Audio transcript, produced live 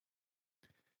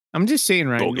I'm just saying,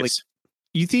 Ryan. Like, Bogus.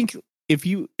 you think if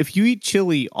you eat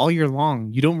chili all year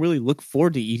long, you don't really look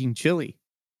forward to eating chili.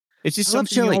 It's just I love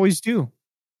something you chili. always do.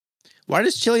 Why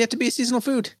does chili have to be a seasonal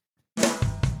food?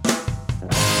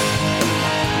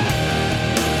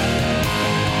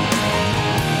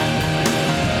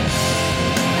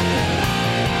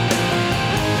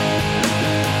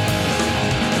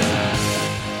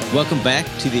 Welcome back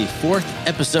to the 4th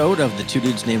episode of the Two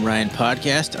Dudes Named Ryan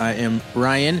podcast. I am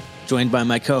Ryan, joined by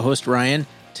my co-host Ryan.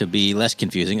 To be less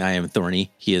confusing, I am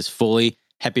Thorny. He is Foley.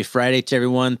 Happy Friday to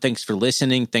everyone. Thanks for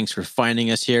listening. Thanks for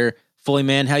finding us here. Foley,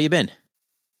 man, how you been?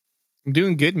 I'm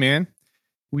doing good, man.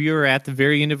 We are at the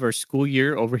very end of our school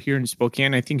year over here in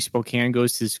Spokane. I think Spokane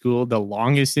goes to school the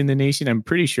longest in the nation. I'm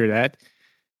pretty sure that.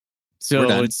 So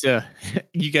it's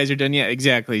you guys are done, yeah,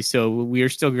 exactly. So we are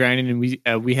still grinding,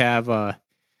 and we have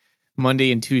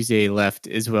Monday and Tuesday left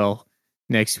as well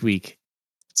next week.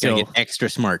 So get extra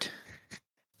smart.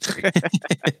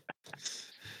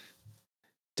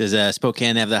 Does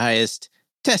Spokane have the highest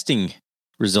testing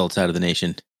results out of the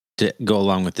nation to go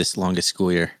along with this longest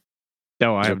school year?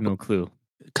 No, I have no clue.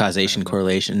 Causation,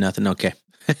 correlation, nothing. Okay,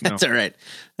 that's all right.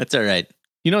 That's all right.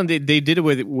 You know, they did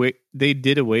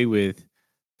away with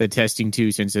the testing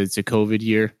too, since it's a COVID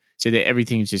year. So that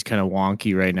everything's just kind of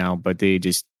wonky right now. But they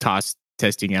just tossed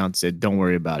testing out and said, "Don't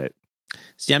worry about it."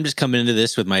 See, I'm just coming into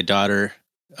this with my daughter,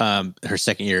 her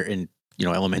second year in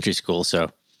elementary school.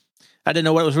 So I didn't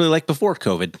know what it was really like before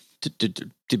COVID,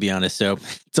 to be honest. So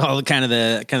it's all kind of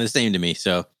the same to me.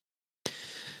 So,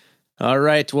 all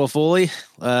right, well, Foley,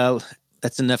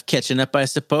 that's enough catching up, I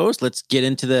suppose. Let's get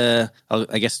into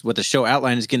I guess what the show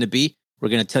outline is going to be. We're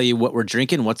going to tell you what we're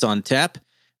drinking, what's on tap.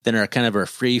 Then our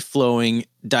free-flowing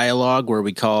dialogue where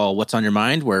we call What's on Your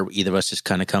Mind, where either of us just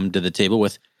kind of come to the table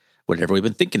with whatever we've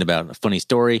been thinking about. A funny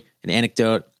story, an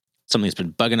anecdote, something that's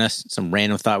been bugging us, some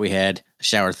random thought we had, a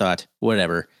shower thought,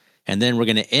 whatever. And then we're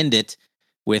going to end it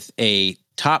with a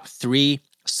top 3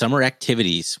 summer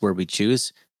activities where we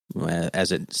choose,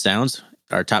 as it sounds,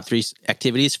 our top 3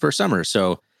 activities for summer.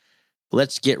 So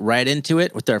let's get right into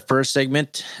it with our first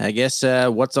segment. I guess,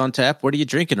 what's on tap? What are you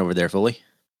drinking over there, Foley?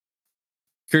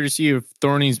 Courtesy of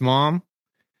Thorny's mom,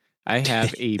 I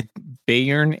have a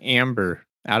Bayern Amber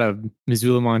out of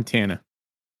Missoula, Montana.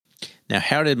 Now,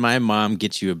 how did my mom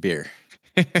get you a beer?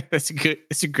 That's a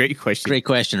great question. Great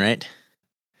question, right?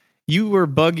 You were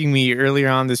bugging me earlier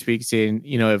on this week saying,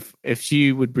 if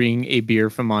she would bring a beer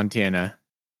from Montana,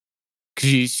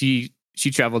 because she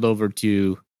traveled over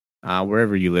to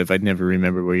wherever you live. I'd never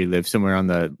remember where you live, somewhere on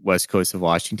the west coast of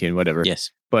Washington, whatever.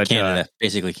 Yes. But Canada,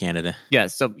 basically Canada. Yeah,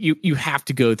 so you have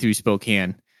to go through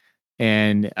Spokane,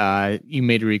 and you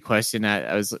made a request, and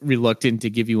I was reluctant to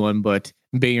give you one, but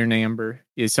Bayern Amber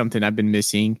is something I've been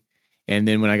missing. And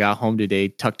then when I got home today,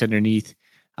 tucked underneath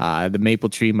the maple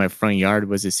tree in my front yard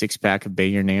was a 6-pack of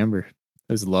Bayern Amber.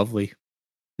 It was lovely.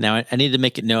 Now, I need to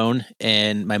make it known,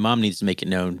 and my mom needs to make it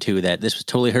known, too, that this was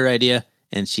totally her idea,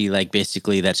 and she,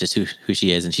 basically, that's just who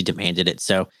she is, and she demanded it,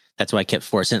 so that's why I kept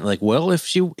forcing it. Well, if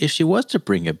she was to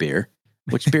bring a beer,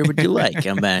 which beer would you like?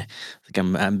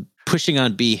 I'm pushing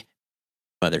on B,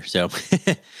 mother. So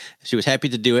she was happy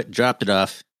to do it. Dropped it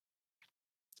off.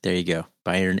 There you go,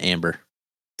 Bayern Amber,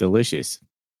 delicious.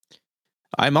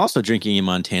 I'm also drinking a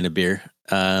Montana beer,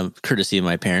 courtesy of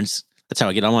my parents. That's how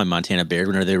I get all my Montana beer.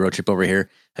 Whenever they road trip over here,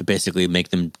 I basically make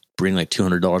them bring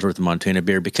 $200 worth of Montana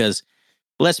beer because,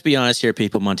 let's be honest here,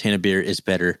 people, Montana beer is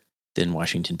better than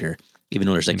Washington beer. Even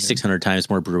though there's 600 times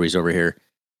more breweries over here,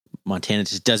 Montana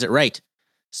just does it right.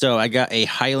 So I got a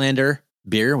Highlander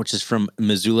beer, which is from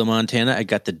Missoula, Montana. I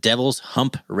got the Devil's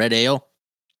Hump Red Ale.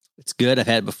 It's good. I've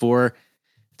had it before.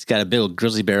 It's got a big old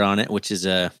grizzly bear on it, which is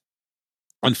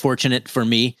unfortunate for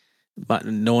me. But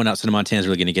no one outside of Montana is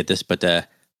really going to get this, but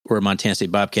we're Montana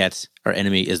State Bobcats. Our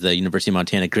enemy is the University of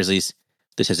Montana Grizzlies.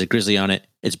 This has a grizzly on it.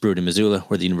 It's brewed in Missoula,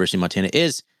 where the University of Montana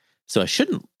is. So I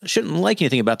shouldn't like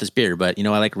anything about this beer, but I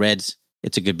like Reds.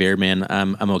 It's a good beer, man.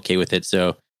 I'm okay with it,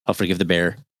 so I'll forgive the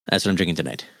bear. That's what I'm drinking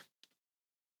tonight.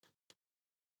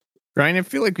 Ryan, I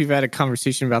feel like we've had a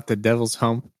conversation about the Devil's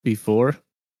Hump before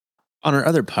on our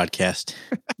other podcast.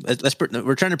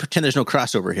 We're trying to pretend there's no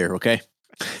crossover here, okay?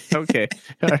 Okay,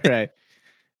 all right.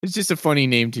 It's just a funny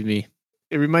name to me.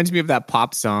 It reminds me of that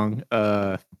pop song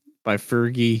by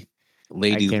Fergie,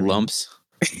 Lady Lumps.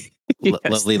 Yes.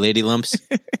 Lovely Lady Lumps.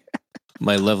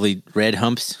 My lovely red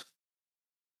humps.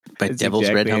 By That's Devil's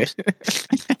exactly Red Humps.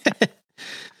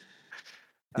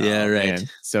 Yeah, right. Man,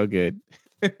 so good.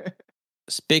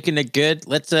 Speaking of good,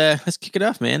 let's kick it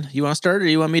off, man. You want to start or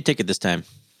you want me to take it this time?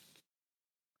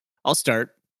 I'll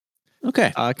start.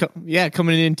 Okay.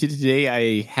 Coming into today,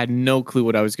 I had no clue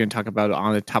what I was going to talk about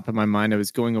on the top of my mind. I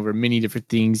was going over many different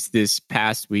things this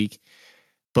past week,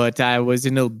 but I was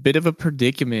in a bit of a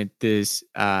predicament this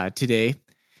today,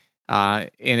 and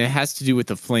it has to do with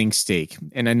the flank steak.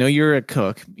 And I know you're a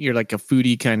cook; you're like a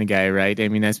foodie kind of guy, right? I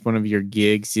mean, that's one of your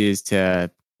gigs is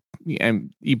to,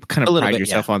 and you kind of pride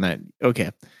yourself on that. Okay,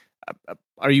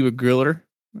 are you a griller,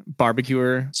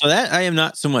 barbecuer? So that I am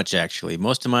not so much, actually.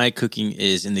 Most of my cooking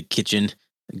is in the kitchen.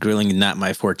 Grilling is not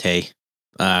my forte.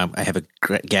 I have a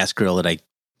gas grill that I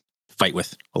fight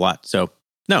with a lot. So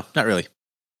no, not really.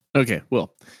 Okay,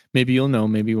 well, maybe you'll know,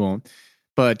 maybe you won't.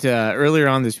 But earlier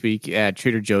on this week at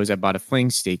Trader Joe's, I bought a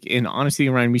flank steak. And honestly,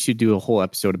 Ryan, we should do a whole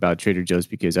episode about Trader Joe's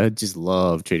because I just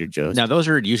love Trader Joe's. Now, those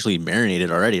are usually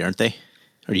marinated already, aren't they?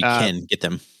 Or you can get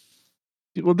them.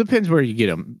 Well, it depends where you get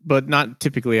them, but not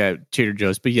typically at Trader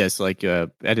Joe's. But yes, like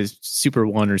at a Super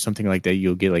One or something like that,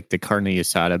 you'll get like the carne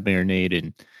asada marinade,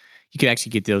 and you can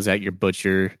actually get those at your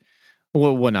butcher,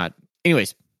 well, whatnot.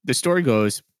 Anyways, the story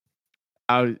goes,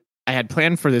 I had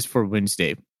planned for this for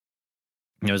Wednesday.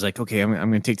 And I was like, okay, I'm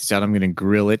going to take this out. I'm going to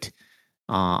grill it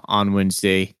on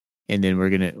Wednesday, and then we're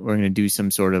gonna do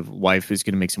some sort of. Wife is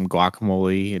going to make some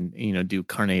guacamole and do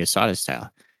carne asada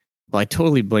style. Well, I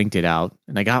totally blanked it out,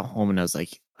 and I got home and I was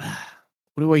like,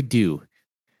 what do I do?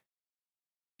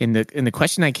 And the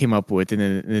question I came up with,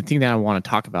 and the thing that I want to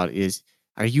talk about is,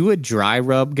 are you a dry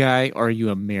rub guy or are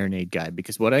you a marinade guy?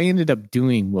 Because what I ended up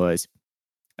doing was,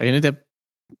 I ended up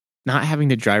not having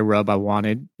the dry rub I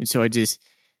wanted, and so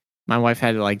my wife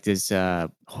had like this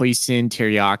hoisin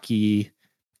teriyaki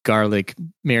garlic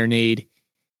marinade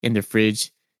in the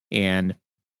fridge, and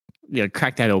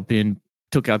cracked that open,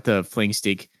 took out the flank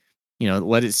steak,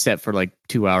 let it set for like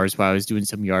 2 hours while I was doing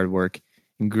some yard work,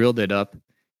 and grilled it up.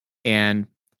 And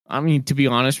I mean, to be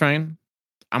honest, Ryan,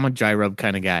 I'm a dry rub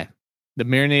kind of guy. The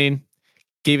marinade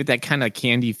gave it that kind of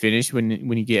candy finish when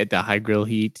you get the high grill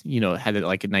heat. It had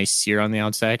like a nice sear on the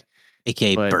outside,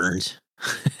 aka burns.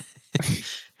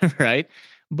 Right,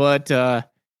 but I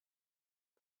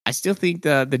still think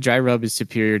the dry rub is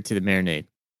superior to the marinade.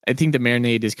 I think the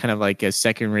marinade is kind of like a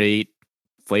second-rate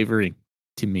flavoring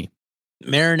to me.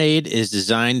 Marinade is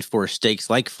designed for steaks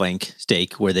like flank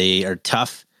steak, where they are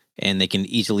tough and they can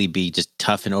easily be just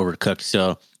tough and overcooked.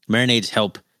 So marinades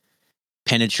help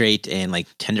penetrate and like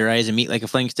tenderize a meat like a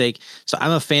flank steak. So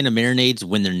I'm a fan of marinades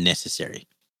when they're necessary.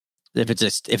 If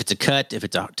it's a cut, if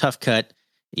it's a tough cut,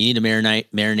 you need to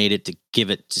marinate it to give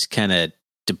it just kind of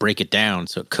to break it down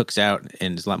so it cooks out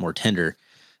and is a lot more tender.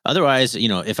 Otherwise,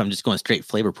 if I'm just going straight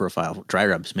flavor profile, dry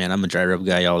rubs, man, I'm a dry rub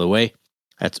guy all the way.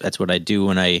 That's what I do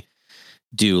when I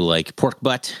do like pork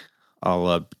butt.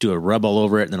 I'll do a rub all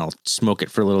over it and then I'll smoke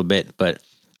it for a little bit. But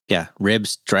yeah,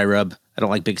 ribs, dry rub. I don't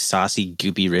like big saucy,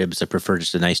 goopy ribs. I prefer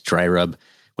just a nice dry rub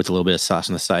with a little bit of sauce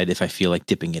on the side if I feel like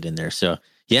dipping it in there. So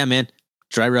yeah, man,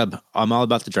 dry rub. I'm all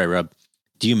about the dry rub.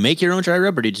 Do you make your own dry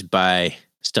rub or do you just buy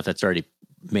stuff that's already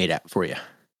made out for you?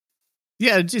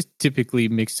 Yeah, just typically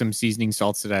mix some seasoning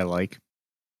salts that I like.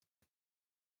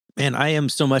 Man, I am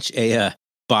so much a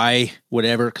buy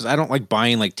whatever, because I don't like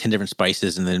buying like 10 different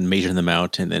spices and then measuring them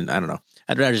out. And then, I don't know.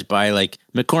 I'd rather just buy like,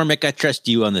 McCormick, I trust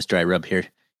you on this dry rub here.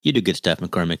 You do good stuff,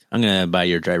 McCormick. I'm going to buy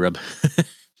your dry rub.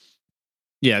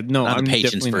 Yeah, no, I'm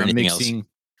definitely not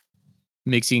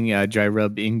mixing dry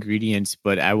rub ingredients,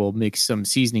 but I will mix some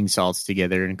seasoning salts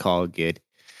together and call it good.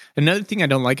 Another thing I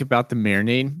don't like about the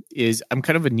marinade is I'm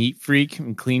kind of a neat freak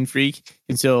and clean freak.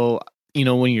 And so,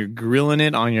 when you're grilling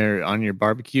it on your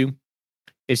barbecue,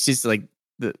 it's just like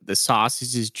the sauce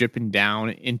is just dripping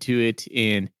down into it.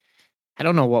 And I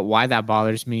don't know why that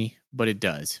bothers me, but it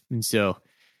does. And so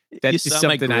that's just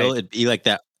something it'd be like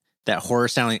that horror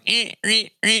sounding.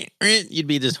 You'd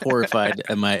be just horrified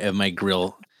of my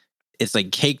grill. It's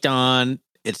like caked on.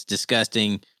 It's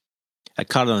disgusting. I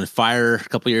caught it on fire a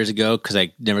couple years ago because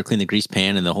I never cleaned the grease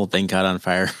pan and the whole thing caught on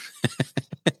fire.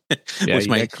 Yeah,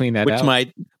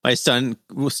 my son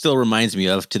still reminds me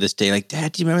of to this day. Like,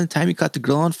 Dad, do you remember the time you caught the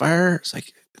grill on fire? It's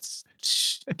like,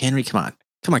 Henry, come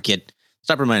on, kid,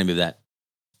 stop reminding me of that.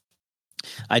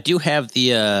 I do have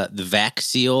the vac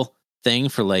seal thing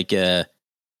for like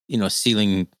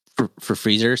sealing for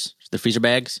freezers, the freezer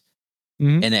bags.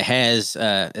 Mm-hmm. And it has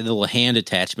a little hand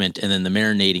attachment and then the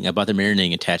marinating. I bought the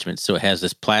marinating attachment. So it has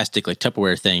this plastic like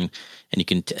Tupperware thing and you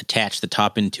can attach the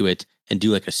top into it and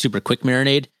do like a super quick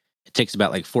marinade. It takes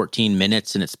about like 14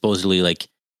 minutes and it supposedly like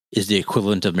is the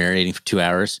equivalent of marinating for 2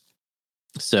 hours.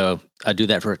 So I do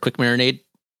that for a quick marinade.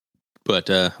 But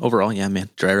overall, yeah, man,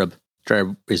 dry rub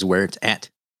is where it's at.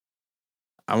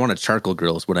 I want a charcoal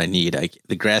grill is what I need.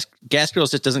 The gas grill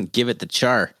just doesn't give it the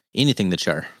char.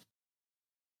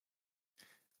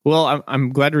 Well,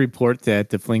 I'm glad to report that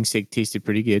the fling steak tasted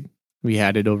pretty good. We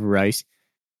had it over rice.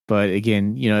 But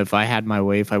again, if I had my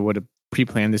way, if I would have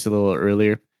pre-planned this a little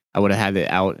earlier, I would have had it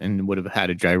out and would have had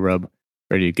a dry rub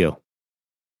ready to go.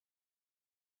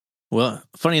 Well,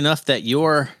 funny enough that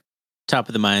your top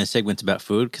of the mind segment's about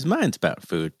food, because mine's about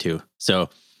food too. So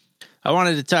I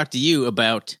wanted to talk to you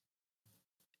about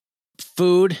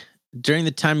food during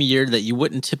the time of year that you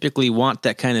wouldn't typically want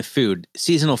that kind of food.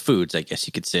 Seasonal foods, I guess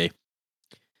you could say.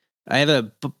 I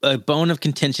have a bone of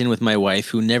contention with my wife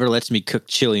who never lets me cook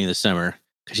chili in the summer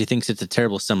because she thinks it's a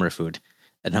terrible summer food.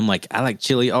 And I'm like, I like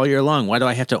chili all year long. Why do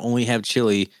I have to only have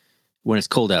chili when it's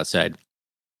cold outside?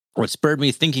 What spurred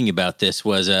me thinking about this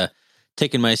was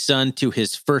taking my son to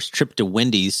his first trip to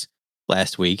Wendy's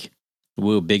last week.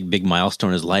 Woo, big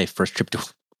milestone in his life. First trip to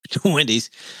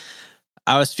Wendy's.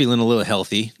 I was feeling a little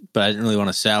healthy, but I didn't really want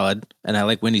a salad. And I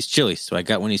like Wendy's chili. So I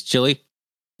got Wendy's chili.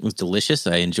 It was delicious.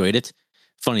 I enjoyed it.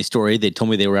 Funny story. They told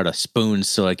me they were out of spoons.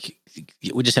 So like,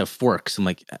 we just have forks. I'm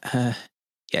like,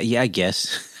 yeah, I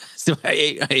guess. So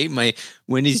I ate my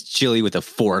Wendy's chili with a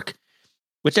fork,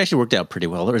 which actually worked out pretty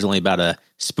well. There was only about a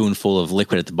spoonful of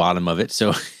liquid at the bottom of it.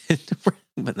 So,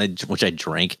 which I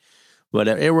drank, but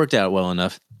it worked out well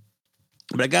enough.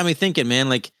 But it got me thinking, man,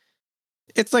 like,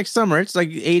 it's like summer. It's like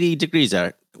 80 degrees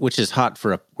out, which is hot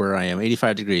for where I am,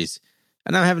 85 degrees.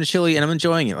 And I'm having chili and I'm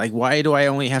enjoying it. Like, why do I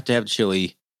only have to have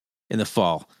chili in the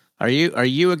fall? Are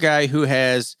you a guy who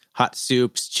has hot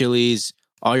soups, chilies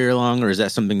all year long, or is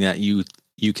that something that you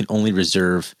can only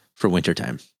reserve for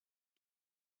wintertime?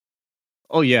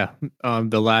 Oh, yeah.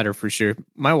 The latter for sure.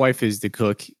 My wife is the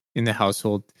cook in the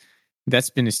household. That's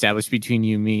been established between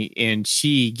you and me. And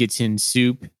she gets in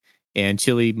soup and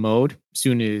chili mode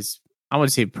soon as, I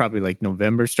would say, probably like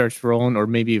November starts rolling, or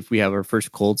maybe if we have our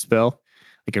first cold spell,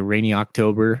 like a rainy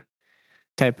October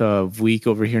type of week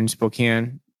over here in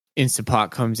Spokane. Instant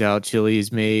Pot comes out, chili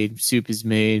is made, soup is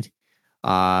made.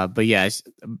 But yeah, it's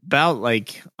about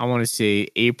like, I want to say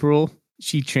April,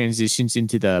 she transitions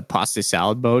into the pasta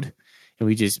salad mode, and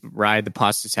we just ride the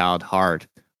pasta salad hard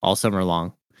all summer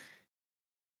long.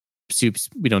 Soups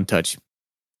we don't touch.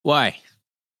 Why?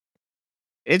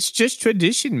 It's just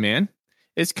tradition, man.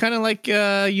 It's kind of like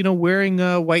wearing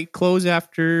white clothes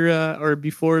after or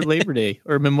before Labor Day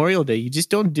or Memorial Day. You just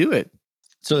don't do it.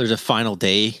 So there's a final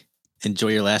day. Enjoy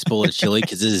your last bowl of chili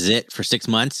because this is it for 6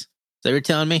 months. Is that what you're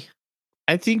telling me?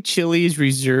 I think chili is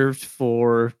reserved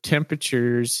for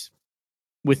temperatures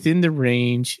within the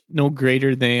range, no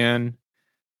greater than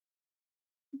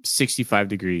 65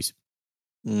 degrees.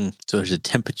 So there's a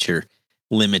temperature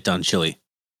limit on chili.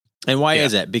 And why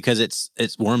is that? Because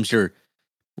it warms your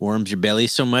belly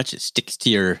so much it sticks to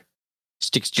your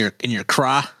in your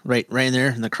craw, right in there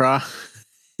in the craw.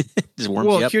 Just warms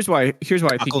you up. Here's why I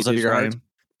think it is, Ryan.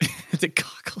 The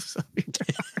cockles of your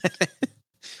heart.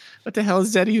 What the hell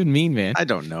does that even mean, man? I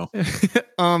don't know.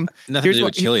 Nothing to do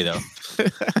with chili, though.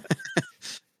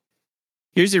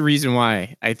 Here's the reason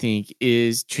why I think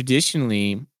is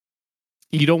traditionally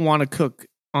you don't want to cook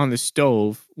on the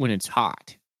stove when it's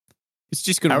hot. It's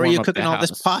just going to. How are you cooking all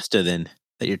this pasta then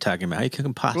that you're talking about? How are you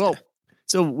cooking pasta? Well,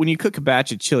 so when you cook a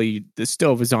batch of chili, the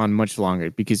stove is on much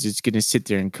longer because it's going to sit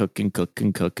there and cook and cook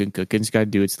and cook and cook, and it's got to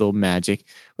do its little magic.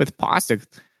 With pasta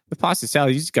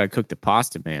salad, you just got to cook the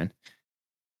pasta, man.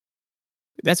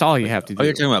 That's all you have to do. Oh,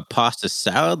 you're talking about pasta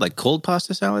salad, like cold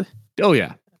pasta salad? Oh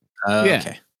yeah, yeah.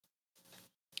 Okay.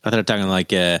 I thought you were talking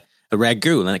like a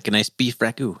ragu, like a nice beef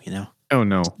ragu, you know? Oh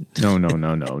no.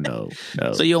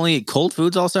 So you only eat cold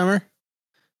foods all summer?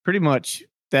 Pretty much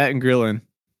that and grilling.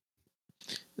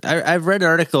 I've read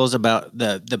articles about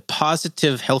the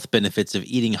positive health benefits of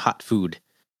eating hot food.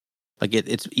 Like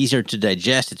it's easier to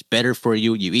digest. It's better for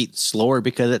you. You eat slower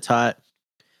because it's hot.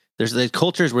 There's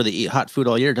cultures where they eat hot food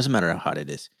all year. It doesn't matter how hot it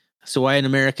is. So why in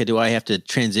America do I have to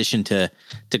transition to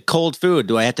cold food?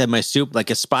 Do I have to have my soup like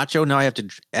gazpacho? Now I have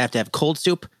to have cold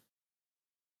soup?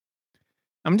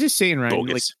 I'm just saying, right?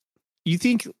 Like, you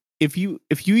think if you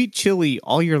eat chili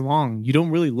all year long, you don't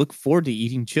really look forward to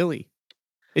eating chili.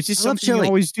 It's just something you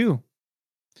always do.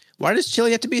 Why does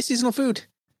chili have to be a seasonal food?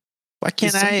 Why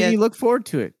can't you look forward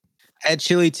to it? I had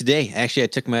chili today. Actually, I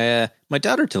took my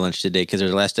daughter to lunch today because it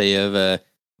was the last day of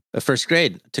first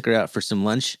grade. I took her out for some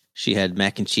lunch. She had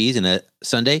mac and cheese and a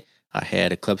sundae. I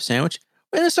had a club sandwich.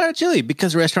 And I started chili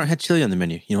because the restaurant had chili on the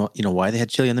menu. You know why they had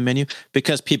chili on the menu?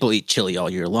 Because people eat chili all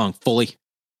year long, fully.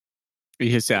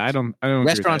 Yes, I don't.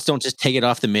 Restaurants don't just take it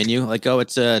off the menu. Like, oh,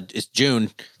 it's June.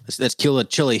 Let's kill a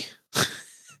chili.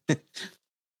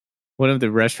 One of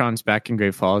the restaurants back in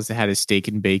Great Falls that had a steak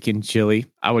and bacon chili.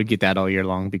 I would get that all year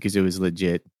long because it was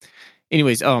legit.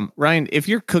 Anyways, Ryan, if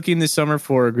you're cooking this summer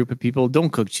for a group of people, don't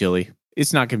cook chili.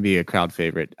 It's not going to be a crowd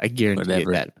favorite. I guarantee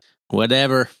that.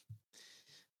 Whatever.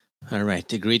 All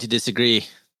right. Agree to disagree.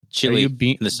 Chili. Are you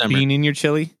in the summer. bean in your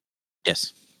chili?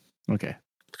 Yes. Okay.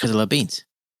 Because I love beans.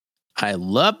 I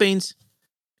love beans.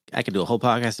 I could do a whole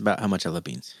podcast about how much I love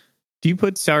beans. Do you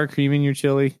put sour cream in your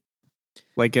chili?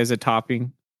 Like as a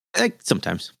topping? Like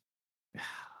sometimes.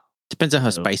 Depends on how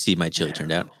spicy my chili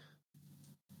turned out.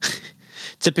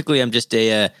 Typically, I'm just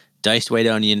a diced white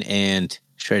onion and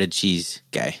shredded cheese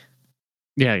guy.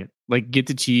 Yeah, like get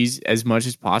the cheese as much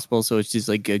as possible, so it's just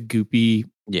like a goopy,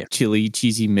 chili,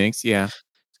 cheesy mix. Yeah,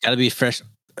 it's got to be fresh.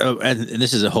 Oh, and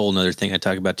this is a whole nother thing I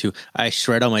talk about too. I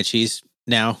shred all my cheese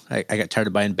now. I got tired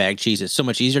of buying bag cheese. It's so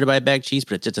much easier to buy bag cheese,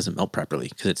 but it just doesn't melt properly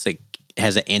because it's like it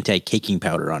has an anti-caking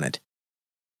powder on it.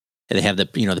 And they have the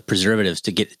the preservatives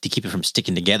to keep it from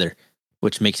sticking together,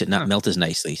 which makes it not melt as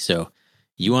nicely. So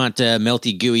you want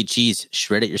melty, gooey cheese,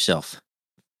 shred it yourself.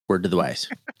 Word to the wise.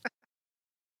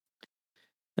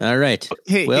 All right.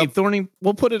 Hey, Thorny,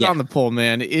 we'll put it on the poll,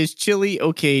 man. Is chili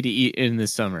okay to eat in the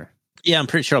summer? Yeah, I'm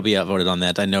pretty sure I'll be outvoted on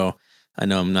that. I know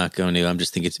I'm not going to. I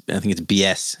think it's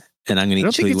BS, and I'm going to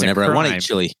eat chili whenever I want to eat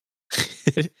chili.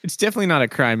 It's definitely not a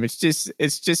crime. It's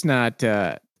just not.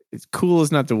 It's cool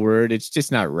is not the word. It's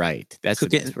just not right. That's the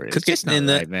best word. It's just not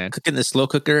right, man. Cook it in the slow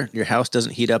cooker. Your house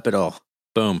doesn't heat up at all.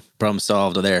 Boom. Problem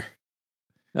solved there.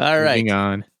 All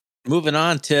right. Moving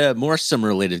on to more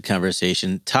summer-related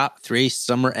conversation. Top 3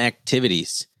 summer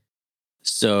activities.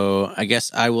 So I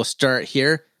guess I will start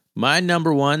here. My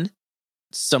number 1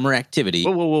 summer activity.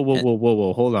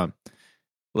 Whoa. Hold on.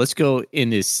 Let's go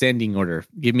in ascending order.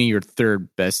 Give me your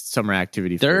third best summer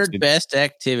activity. Third best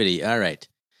activity. All right.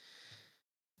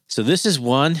 So this is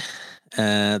one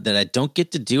that I don't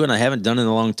get to do and I haven't done in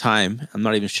a long time. I'm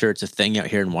not even sure it's a thing out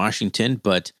here in Washington,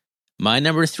 but my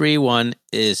number 3 one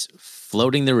is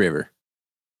floating the river.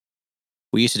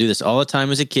 We used to do this all the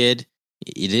time as a kid.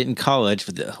 You did it in college,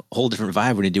 but the whole different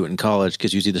vibe when you do it in college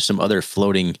because usually there's some other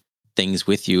floating things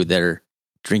with you that are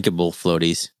drinkable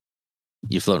floaties.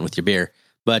 You're floating with your beer.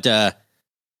 But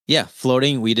yeah,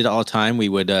 floating, we did it all the time. We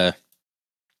would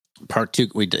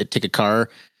we'd take a car,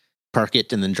 park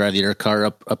it, and then drive the other car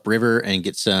up river and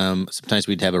get some. Sometimes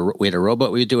we had a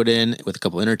rowboat we'd do it in with a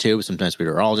couple inner tubes. Sometimes we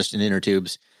were all just in inner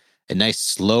tubes. A nice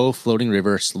slow floating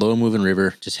river, slow moving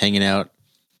river, just hanging out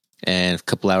and a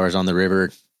couple hours on the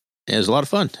river. It was a lot of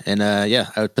fun. And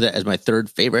yeah, I would put that as my third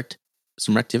favorite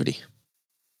summer activity.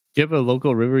 Do you have a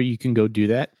local river you can go do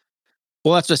that?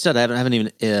 Well, that's what I said. I haven't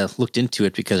even looked into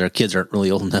it because our kids aren't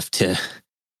really old enough to,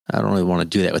 I don't really want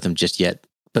to do that with them just yet.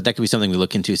 But that could be something we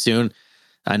look into soon.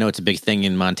 I know it's a big thing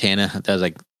in Montana. That was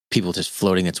like people just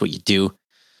floating. That's what you do.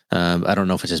 I don't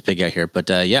know if it's as big out here, but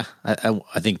yeah,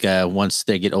 I think once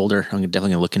they get older, I'm definitely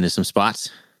going to look into some spots.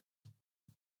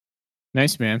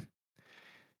 Nice, man.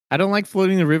 I don't like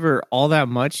floating the river all that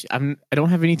much. I don't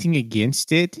have anything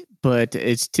against it, but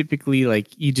it's typically like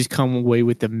you just come away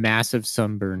with a massive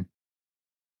sunburn.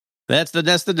 That's the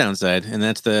downside, and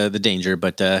that's the danger.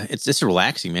 But it's just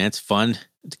relaxing, man. It's fun.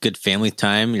 It's good family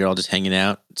time. You're all just hanging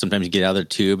out. Sometimes you get out of the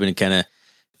tube and kind of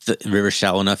the river's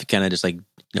shallow enough. You kind of just like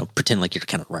pretend like you're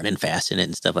kind of running fast in it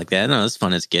and stuff like that. No, it's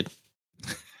fun as a kid.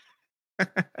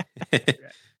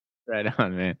 Right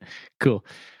on, man. Cool.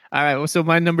 All right. Well, so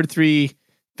my number 3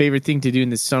 favorite thing to do in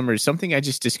the summer is something I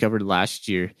just discovered last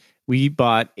year. We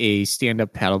bought a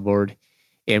stand-up paddleboard,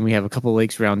 and we have a couple of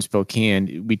lakes around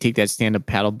Spokane. We take that stand-up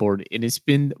paddleboard, and it's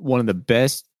been one of the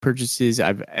best purchases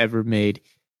I've ever made.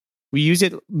 We use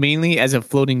it mainly as a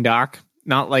floating dock,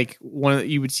 not like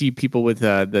you would see people with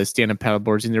the stand-up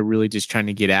paddleboards, and they're really just trying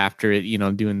to get after it,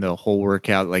 doing the whole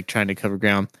workout, like trying to cover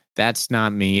ground. That's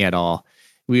not me at all.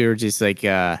 We are just like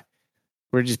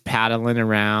we're just paddling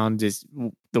around. Just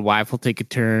the wife will take a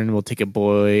turn. We'll take a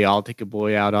boy. I'll take a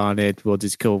boy out on it. We'll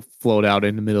just go float out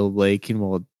in the middle of the lake, and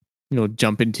we'll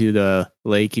jump into the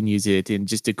lake and use it and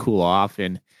just to cool off.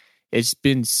 And it's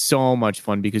been so much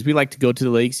fun because we like to go to the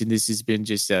lakes, and this has been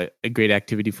just a great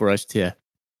activity for us to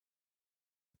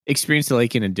experience the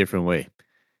lake in a different way.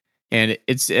 And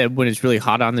it's when it's really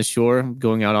hot on the shore,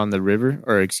 going out on the river,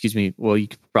 or excuse me, well, you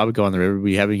could probably go on the river.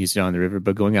 We haven't used it on the river,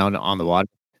 but going out on the water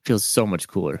feels so much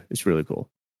cooler. It's really cool.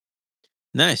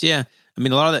 Nice. Yeah. I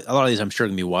mean, a lot of these I'm sure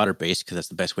can be water based because that's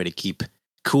the best way to keep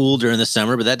cool during the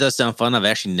summer, but that does sound fun. I've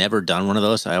actually never done one of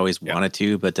those. I always wanted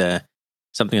to, but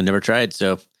something I've never tried.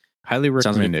 So highly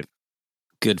recommend it.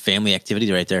 Good family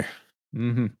activity right there.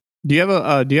 Mm-hmm. Do you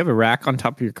have a rack on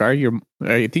top of your car?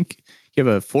 I think you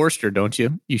have a Forester, don't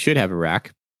you? You should have a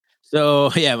rack. So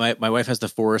yeah, my wife has the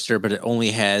Forester, but it only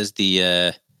has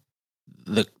the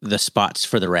spots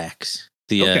for the racks.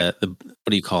 The what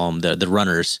do you call them? The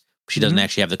runners. She doesn't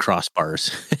actually have the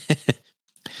crossbars.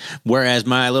 Whereas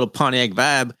my little Pontiac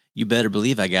Vibe, you better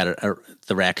believe I got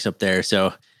the racks up there.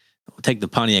 So we'll take the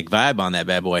Pontiac Vibe on that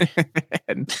bad boy.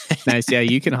 Nice. Yeah,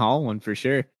 you can haul one for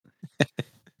sure.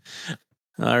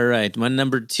 All right. My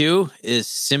number 2 is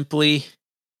simply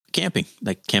camping,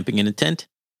 like camping in a tent,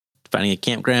 finding a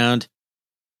campground,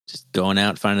 just going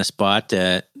out, finding a spot,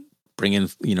 bringing,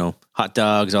 hot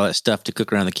dogs, all that stuff to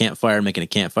cook around the campfire, making a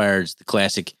campfire. It's the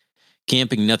classic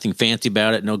camping, nothing fancy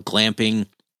about it. No glamping,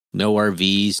 no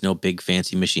RVs, no big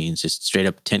fancy machines, just straight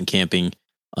up tent camping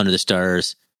under the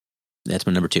stars. That's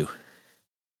my number 2.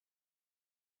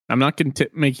 I'm not going to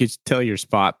make you tell your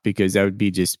spot because that would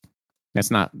be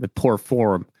that's not the poor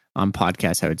form on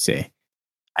podcasts, I would say.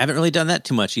 I haven't really done that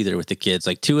too much either with the kids.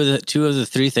 Like two of the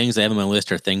 3 things I have on my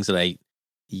list are things that I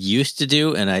used to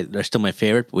do, and they're still my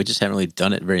favorite, but we just haven't really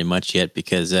done it very much yet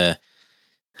because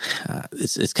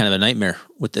it's kind of a nightmare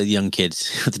with the young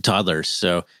kids, with the toddlers.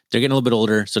 So they're getting a little bit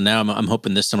older. So now I'm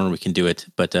hoping this summer we can do it.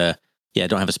 But I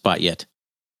don't have a spot yet.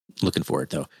 Looking for it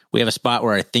though. We have a spot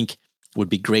where I think would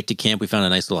be great to camp. We found a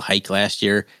nice little hike last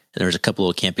year, and there was a couple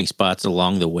of camping spots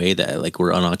along the way that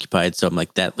were unoccupied. So I'm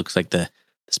like, that looks like the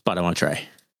spot I want to try.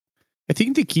 I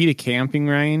think the key to camping,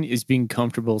 Ryan, is being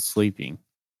comfortable sleeping.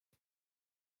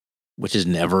 Which is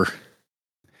never.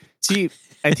 See,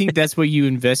 I think that's what you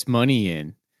invest money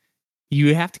in.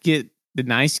 You have to get the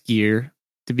nice gear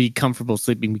to be comfortable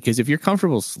sleeping, because if you're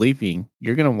comfortable sleeping,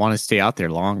 you're going to want to stay out there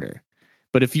longer.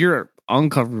 But if you're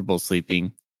uncomfortable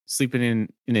sleeping in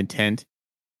a tent,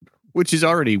 which is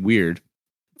already weird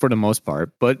for the most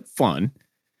part, but fun,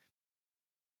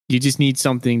 you just need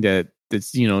something that's,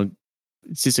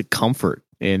 it's just a comfort.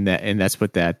 And that's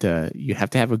what you have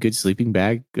to have a good sleeping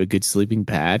bag, a good sleeping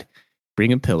pad,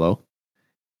 bring a pillow,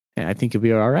 and I think you'll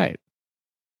be all right.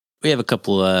 We have a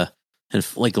couple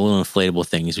like the little inflatable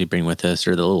things we bring with us,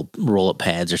 or the little roll-up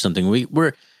pads or something. We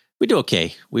do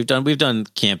okay. We've done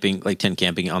camping, like tent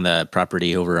camping on the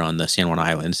property over on the San Juan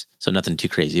Islands, so nothing too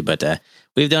crazy. But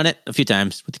we've done it a few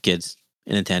times with the kids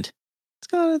in a tent.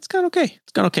 It's gone okay.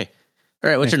 It's gone okay. All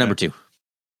right, what's your number 2?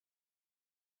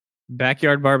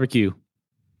 Backyard barbecue.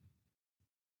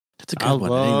 That's a good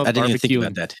one. I didn't even think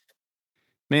about that.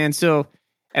 Man, so,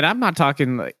 and I'm not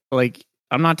talking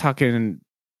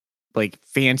like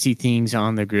fancy things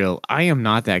on the grill. I am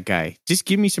not that guy. Just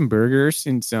give me some burgers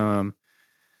and some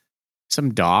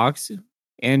dogs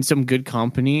and some good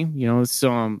company,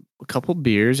 a couple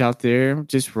beers out there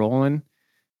just rolling,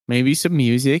 maybe some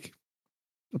music,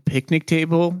 a picnic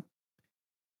table,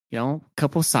 a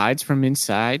couple sides from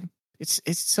inside. It's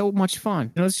so much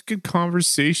fun. It's good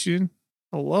conversation.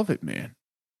 I love it, man.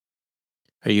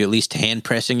 Are you at least hand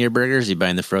pressing your burgers? Are you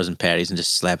buying the frozen patties and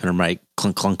just slapping them right,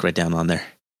 clunk, clunk right down on there?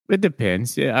 It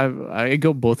depends. Yeah, I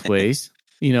go both ways.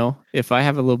 If I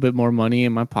have a little bit more money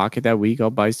in my pocket that week, I'll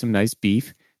buy some nice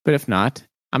beef. But if not,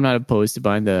 I'm not opposed to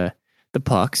buying the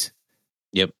pucks.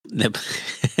 Yep. The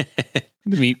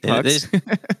meat pucks.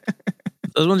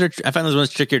 Those ones I find those ones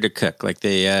trickier to cook. Like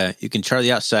you can char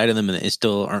the outside of them, and they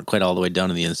still aren't quite all the way down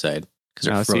on the inside because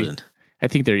they're frozen. See, I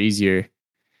think they're easier.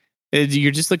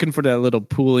 You're just looking for that little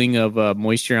pooling of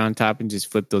moisture on top, and just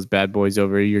flip those bad boys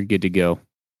over. You're good to go.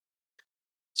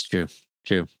 It's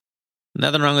true.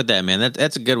 Nothing wrong with that, man.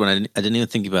 That's a good one. I didn't even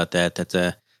think about that. That's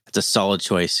a solid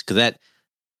choice, because that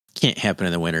can't happen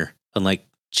in the winter. Unlike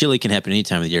chili can happen any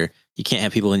time of the year. You can't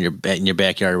have people in your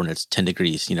backyard when it's 10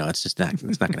 degrees. It's just not.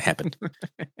 It's not going to happen.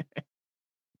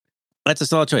 That's a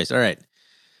solid choice. All right,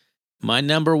 my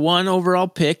number 1 overall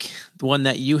pick, the one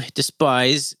that you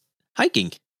despise,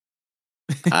 hiking.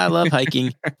 I love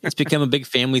hiking. It's become a big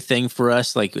family thing for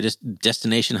us. Like just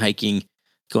destination hiking.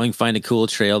 Going find a cool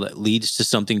trail that leads to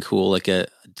something cool, like I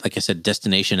said,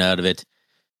 destination out of it.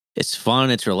 It's fun.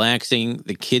 It's relaxing.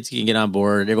 The kids can get on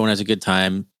board. Everyone has a good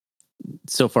time.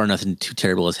 So far, nothing too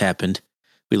terrible has happened.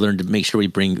 We learned to make sure we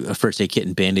bring a first aid kit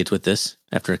and Band-Aids with us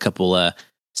after a couple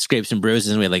scrapes and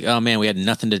bruises. And we're like, oh man, we had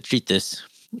nothing to treat this.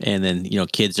 And then,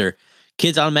 kids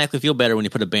automatically feel better when you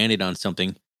put a Band-Aid on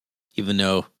something, even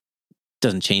though it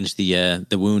doesn't change the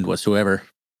wound whatsoever.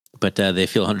 But they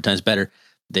feel 100 times better.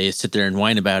 They sit there and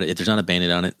whine about it if there's not a Band-Aid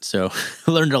on it. So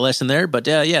learned a lesson there. But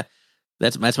yeah,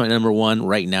 that's my number 1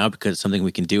 right now, because it's something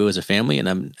we can do as a family, and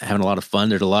I'm having a lot of fun.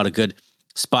 There's a lot of good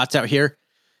spots out here,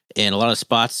 and a lot of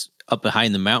spots up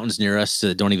behind the mountains near us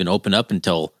that don't even open up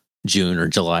until June or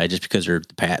July, just because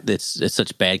it's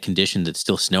such bad conditions. It's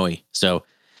still snowy. So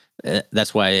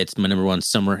that's why it's my number 1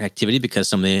 summer activity, because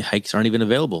some of the hikes aren't even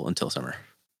available until summer.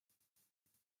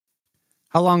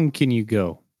 How long can you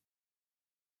go?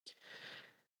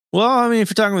 Well, I mean, if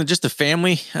you're talking with just the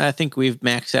family, I think we've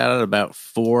maxed out at about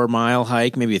 4-mile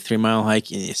hike, maybe a 3-mile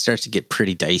hike. It starts to get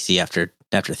pretty dicey after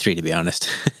after 3, to be honest.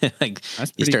 Like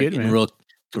That's you pretty start good, getting man.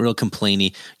 real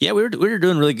complainy. Yeah, we were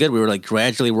doing really good. We were like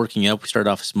gradually working up. We started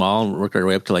off small and worked our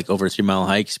way up to like over 3-mile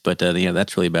hikes. But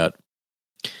that's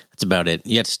about it.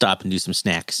 You have to stop and do some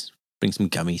snacks. Bring some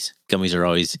gummies. Gummies are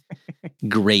always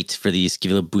great for these. Give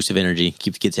you a little boost of energy.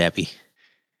 Keep the kids happy.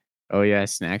 Oh yeah,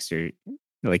 snacks are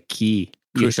like key.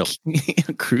 Crucial.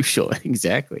 Crucial,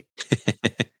 exactly.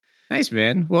 Nice,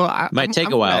 man. Well, It might take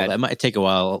a while. It might take a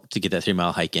while to get that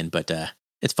 3-mile hike in, but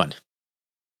it's fun.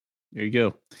 There you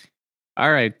go.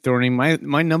 All right, Thorny, my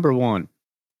number one,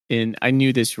 and I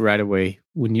knew this right away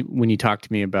when you talked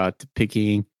to me about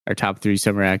picking our top 3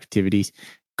 summer activities,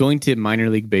 going to a minor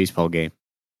league baseball game.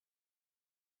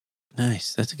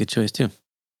 Nice. That's a good choice too.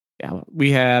 Yeah,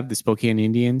 we have the Spokane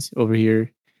Indians over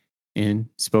here in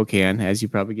Spokane, as you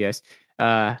probably guessed.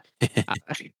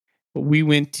 We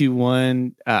went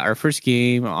to our first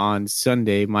game on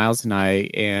Sunday, Miles and I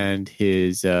and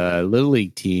his Little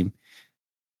League team,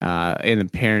 and the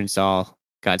parents all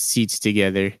got seats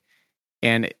together.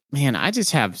 And man, I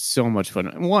just have so much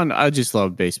fun. One, I just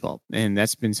love baseball, and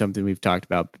that's been something we've talked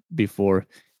about before.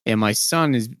 And my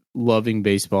son is loving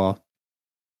baseball.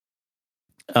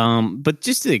 But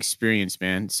just the experience,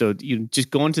 man. So you just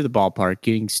going to the ballpark,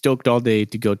 getting stoked all day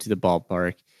to go to the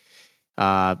ballpark,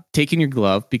 taking your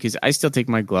glove, because I still take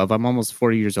my glove. I'm almost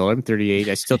 40 years old. I'm 38.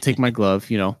 I still take my glove,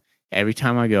 every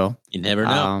time I go. You never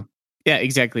know. Yeah,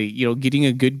 exactly. Getting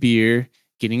a good beer,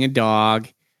 getting a dog,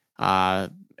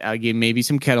 get maybe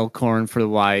some kettle corn for the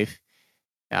wife,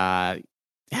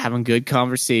 having good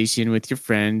conversation with your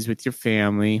friends, with your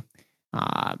family,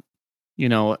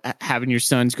 having your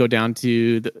sons go down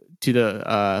to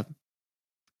the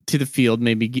field,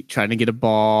 maybe trying to get a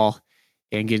ball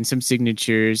and getting some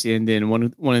signatures. And then one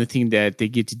of the things that they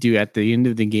get to do at the end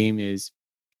of the game is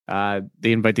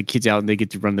they invite the kids out and they get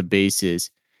to run the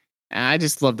bases. And I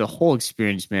just love the whole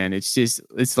experience, man.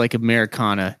 It's like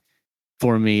Americana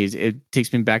for me. It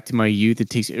takes me back to my youth.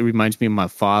 It reminds me of my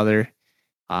father.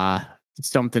 It's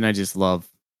something I just love.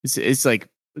 It's like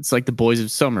the boys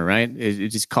of summer, right? It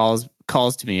just calls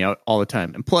to me out all the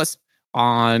time. And plus,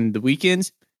 on the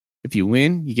weekends, if you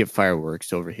win, you get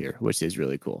fireworks over here, which is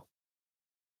really cool.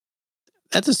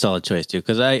 That's a solid choice too,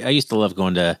 because I used to love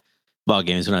going to ball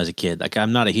games when I was a kid. Like,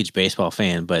 I'm not a huge baseball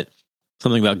fan, but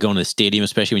something about going to the stadium,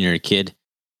 especially when you're a kid,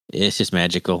 it's just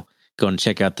magical. Going to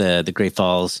check out the Great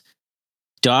Falls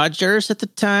Dodgers at the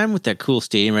time with that cool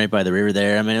stadium right by the river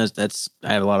there. I mean,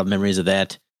 I have a lot of memories of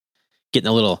that. Getting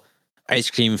a little ice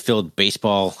cream filled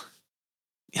baseball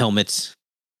helmets,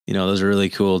 those are really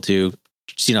cool too.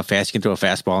 Seeing how fast you can throw a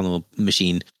fastball in the little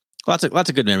machine. Lots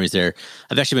of good memories there.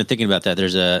 I've actually been thinking about that.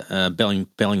 There's a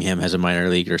Bellingham has a minor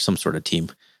league or some sort of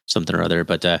team, something or other.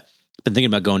 But I've been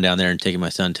thinking about going down there and taking my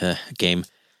son to a game.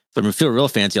 If I'm feel real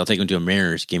fancy, I'll take him to a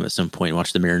Mariners game at some point and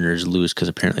watch the Mariners lose, because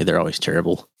apparently they're always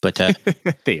terrible. But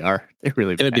they are. They're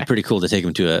really bad. It would be pretty cool to take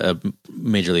him to a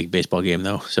Major League Baseball game,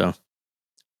 though. So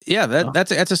yeah,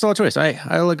 that's a solid choice.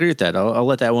 I'll agree with that. I'll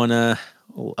let that one. I'll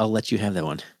let you have that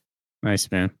one. Nice,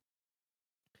 man.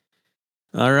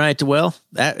 All right. Well,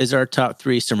 that is our top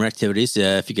 3 summer activities.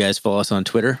 If you guys follow us on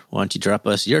Twitter, why don't you drop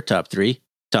us your top 3,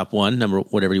 top 1, number,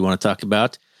 whatever you want to talk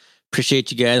about. Appreciate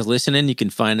you guys listening. You can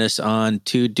find us on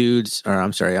you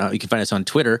can find us on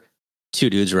Twitter, 2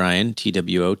 Dudes Ryan,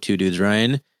 TWO, 2 Dudes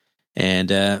Ryan.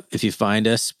 And if you find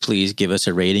us, please give us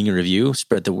a rating and review.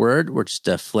 Spread the word. We're just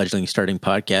a fledgling starting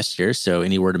podcast here, so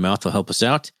any word of mouth will help us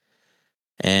out.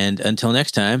 And until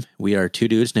next time, we are 2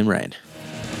 dudes named Ryan.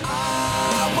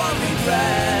 I won't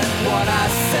regret what I